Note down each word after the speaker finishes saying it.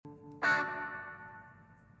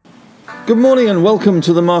Good morning and welcome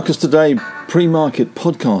to the Marcus Today pre-market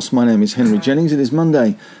podcast. My name is Henry Jennings. It is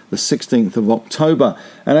Monday, the 16th of October.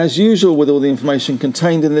 And as usual with all the information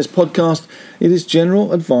contained in this podcast, it is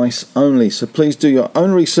general advice only. So please do your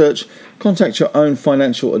own research, contact your own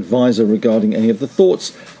financial advisor regarding any of the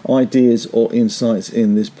thoughts, ideas or insights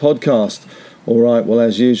in this podcast. All right, well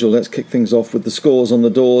as usual, let's kick things off with the scores on the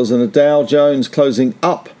doors and the Dow Jones closing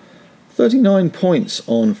up 39 points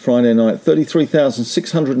on Friday night,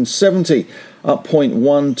 33,670, up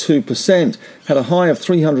 0.12%. Had a high of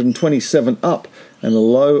 327 up and a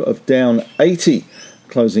low of down 80,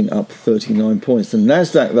 closing up 39 points. The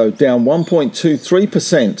Nasdaq, though, down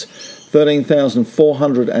 1.23%,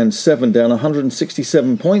 13,407, down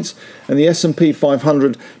 167 points. And the S&P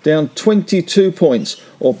 500 down 22 points,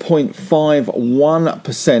 or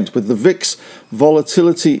 0.51%, with the VIX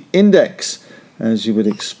Volatility Index, as you would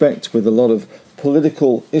expect with a lot of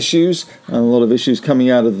political issues and a lot of issues coming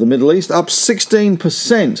out of the Middle East, up 16%,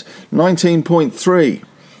 19.3,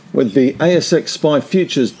 with the ASX SPY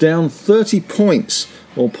futures down 30 points,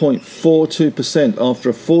 or 0.42%, after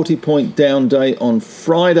a 40-point down day on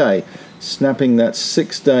Friday, snapping that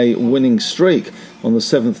 6-day winning streak. On the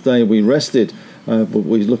 7th day we rested, but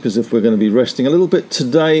we look as if we're going to be resting a little bit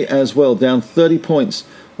today as well, down 30 points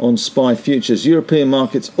on SPY futures. European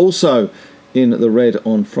markets also in the red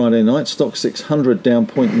on Friday night. Stock 600 down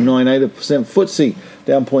 0.98%, FTSE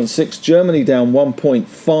down 0.6%, Germany down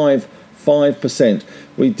 1.55%.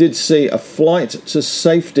 We did see a flight to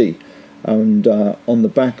safety, and on the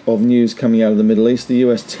back of news coming out of the Middle East, the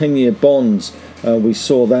US 10-year bonds, we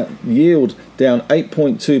saw that yield down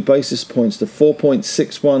 8.2 basis points to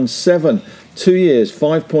 4.617. 2 years,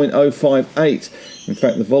 5.058. In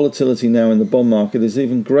fact, the volatility now in the bond market is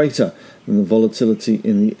even greater than the volatility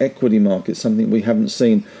in the equity market, something we haven't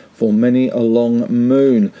seen for many a long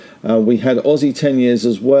moon. We had Aussie 10 years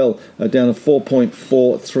as well, down to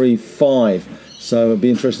 4.435. So it'll be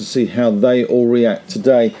interesting to see how they all react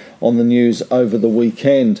today on the news over the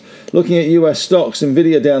weekend. Looking at US stocks,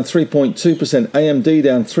 Nvidia down 3.2%, AMD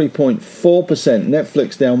down 3.4%,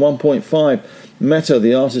 Netflix down 1.5%, Meta,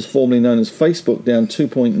 the artist formerly known as Facebook, down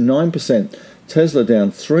 2.9%, Tesla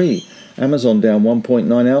down 3%, Amazon down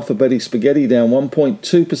 1.9%, Alphabet Spaghetti down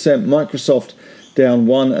 1.2%, Microsoft down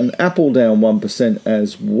 1%, and Apple down 1%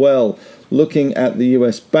 as well. Looking at the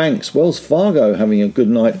US banks, Wells Fargo having a good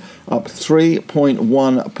night, up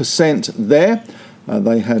 3.1% there.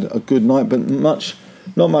 They had a good night, but not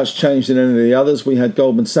much changed in any of the others. We had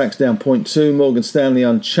Goldman Sachs down 0.2%, Morgan Stanley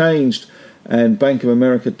unchanged, and Bank of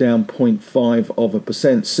America down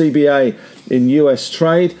 0.5%. CBA in US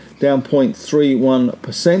trade down 0.31%.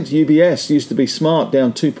 UBS used to be smart,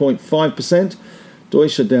 down 2.5%.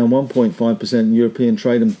 Deutsche down 1.5% in European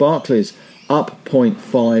trade, and Barclays up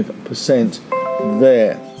 0.5%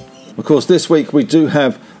 there. Of course, this week we do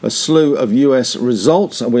have a slew of US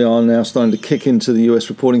results, and we are now starting to kick into the US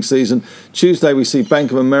reporting season. Tuesday we see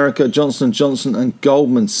Bank of America, Johnson & Johnson and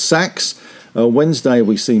Goldman Sachs. Wednesday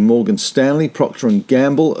we see Morgan Stanley, Procter &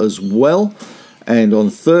 Gamble as well. And on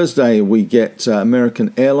Thursday we get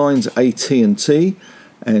American Airlines, AT&T,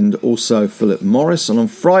 and also Philip Morris. And on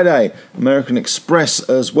Friday, American Express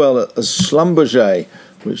as well as Schlumberger,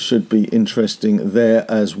 which should be interesting there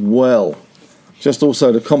as well. Just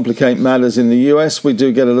also to complicate matters in the US, we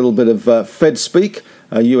do get a little bit of Fed speak.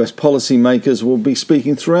 US policymakers will be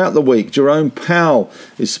speaking throughout the week. Jerome Powell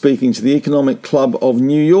is speaking to the Economic Club of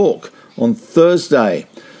New York on Thursday.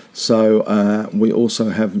 So we also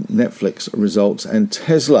have Netflix results and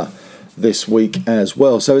Tesla this week as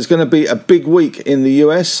well. So it's going to be a big week in the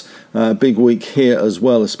US, a big week here as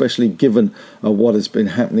well, especially given what has been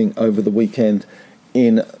happening over the weekend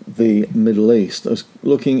in the Middle East.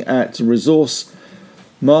 Looking at resource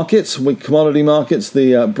markets, commodity markets,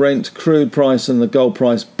 the Brent crude price and the gold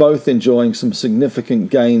price both enjoying some significant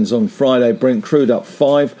gains on Friday. Brent crude up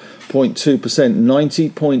 5.2%,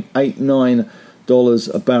 $90.89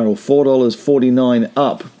 a barrel, $4.49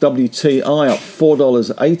 up. WTI up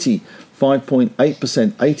 $4.80,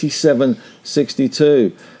 5.8%,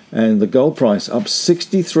 $87.62. And the gold price up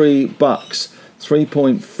 $63,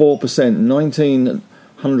 3.4%,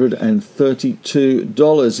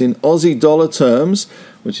 $1,932 in Aussie dollar terms,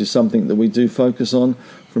 which is something that we do focus on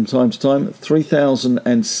from time to time.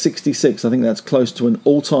 3,066. I think that's close to an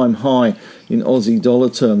all-time high in Aussie dollar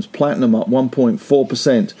terms. Platinum up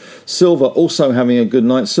 1.4%. Silver also having a good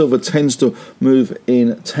night. Silver tends to move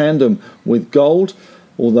in tandem with gold,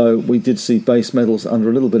 although we did see base metals under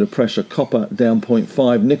a little bit of pressure. Copper down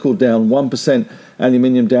 0.5%, nickel down 1%,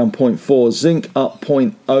 aluminium down 0.4%, zinc up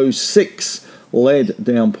 0.06%, lead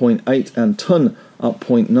down 0.8%, and tin up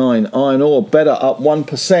 0.9. Iron ore better, up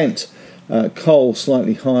 1%. Coal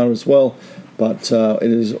slightly higher as well, but it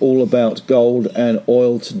is all about gold and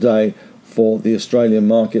oil today for the Australian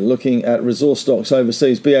market. Looking at resource stocks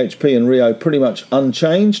overseas, BHP and Rio pretty much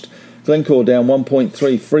unchanged. Glencore down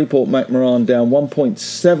 1.3, Freeport-McMoran down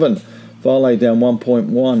 1.7, Vale down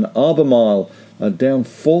 1.1, Albemarle down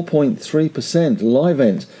 4.3%,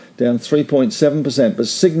 Livent down 3.7%, but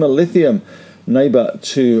Sigma Lithium, neighbour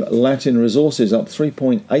to Latin Resources, up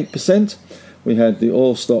 3.8%. We had the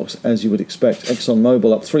oil stocks, as you would expect,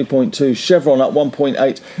 ExxonMobil up 3.2, Chevron up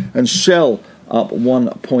 1.8, and Shell up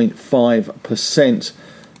 1.5%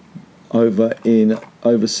 over in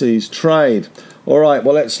overseas trade. All right,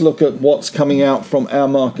 well, let's look at what's coming out from our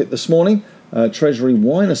market this morning. Treasury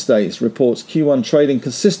Wine Estates reports Q1 trading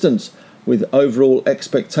consistent with overall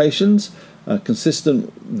expectations.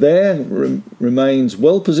 Consistent there, remains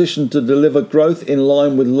well positioned to deliver growth in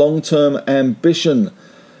line with long-term ambition.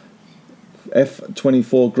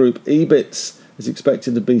 F24 Group EBITS is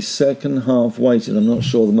expected to be second half weighted. I'm not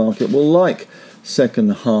sure the market will like second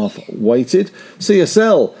half weighted.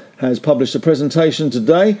 CSL has published a presentation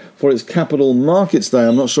today for its Capital Markets Day.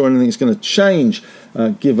 I'm not sure anything's going to change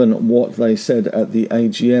given what they said at the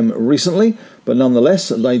AGM recently, but nonetheless,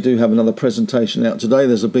 they do have another presentation out today.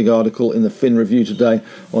 There's a big article in the Fin Review today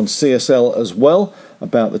on CSL as well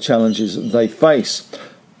about the challenges they face.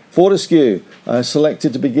 Fortescue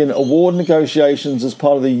selected to begin award negotiations as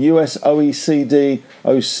part of the US OECD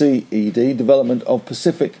development of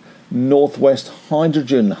Pacific Northwest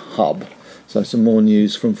Hydrogen Hub. So some more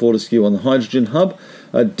news from Fortescue on the Hydrogen Hub.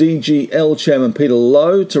 DGL Chairman Peter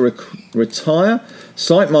Lowe to retire.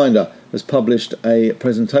 SiteMinder has published a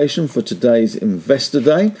presentation for today's Investor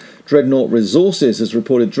Day. Dreadnought Resources has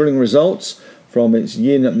reported drilling results from its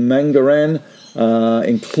Yin Mangaran,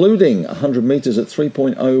 including 100 metres at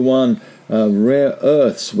 3.01 rare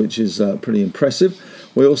earths, which is pretty impressive.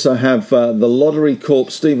 We also have the Lottery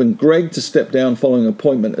Corp Stephen Gregg to step down following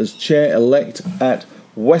appointment as chair-elect at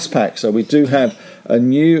Westpac. So we do have a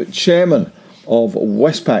new chairman of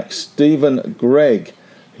Westpac, Stephen Gregg.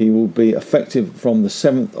 He will be effective from the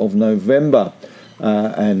 7th of November.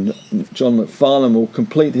 And John McFarlane will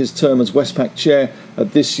complete his term as Westpac chair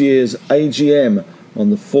at this year's AGM on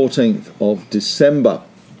the 14th of December.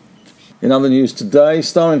 In other news today,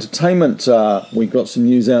 Star Entertainment, we got some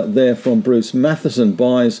news out there from Bruce Matheson,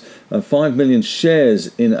 buys 5 million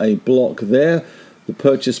shares in a block there. The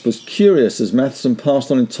purchase was curious as Matheson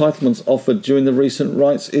passed on entitlements offered during the recent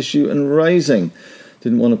rights issue and raising.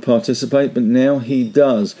 Didn't want to participate, but now he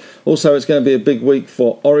does. Also, it's going to be a big week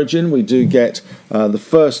for Origin. We do get the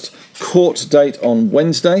first court date on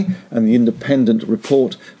Wednesday, and the independent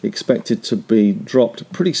report expected to be dropped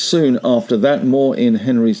pretty soon after that. More in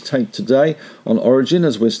Henry's take today on Origin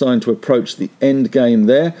as we're starting to approach the end game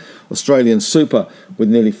there. Australian Super with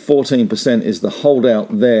nearly 14% is the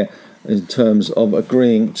holdout there in terms of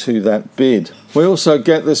agreeing to that bid. We also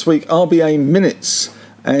get this week RBA minutes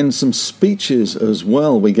and some speeches as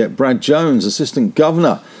well. We get Brad Jones, Assistant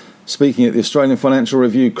Governor, speaking at the Australian Financial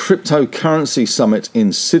Review Cryptocurrency Summit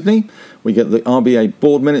in Sydney. We get the RBA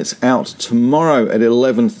board minutes out tomorrow at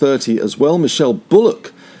 11:30 as well. Michelle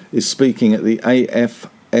Bullock is speaking at the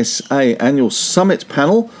AFSA Annual Summit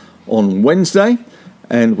panel on Wednesday.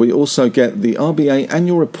 And we also get the RBA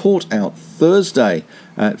annual report out Thursday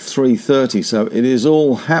at 3:30. So it is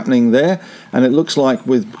all happening there. And it looks like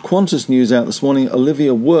with Qantas news out this morning,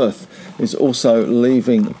 Olivia Worth is also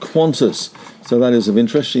leaving Qantas. So that is of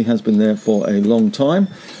interest. She has been there for a long time.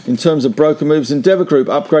 In terms of broker moves, Endeavour Group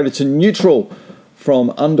upgraded to neutral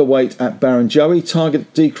from underweight at Barrenjoey.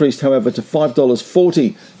 Target decreased, however, to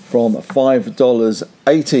 $5.40 from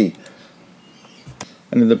 $5.80.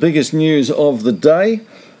 And in the biggest news of the day,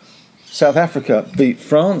 South Africa beat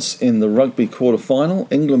France in the rugby quarter-final.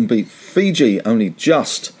 England beat Fiji only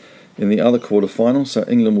just in the other quarter-final. So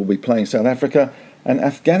England will be playing South Africa. And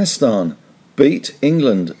Afghanistan beat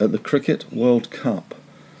England at the Cricket World Cup.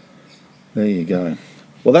 There you go.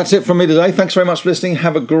 Well, that's it from me today. Thanks very much for listening.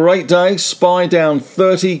 Have a great day. SPY down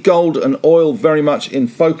 30. Gold and oil very much in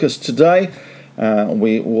focus today.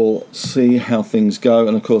 We will see how things go.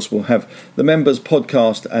 And, of course, we'll have the members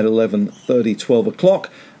podcast at 11:30, 12 o'clock,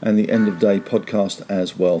 and the end of day podcast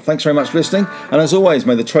as well. Thanks very much for listening. And, as always,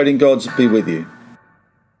 may the trading gods be with you.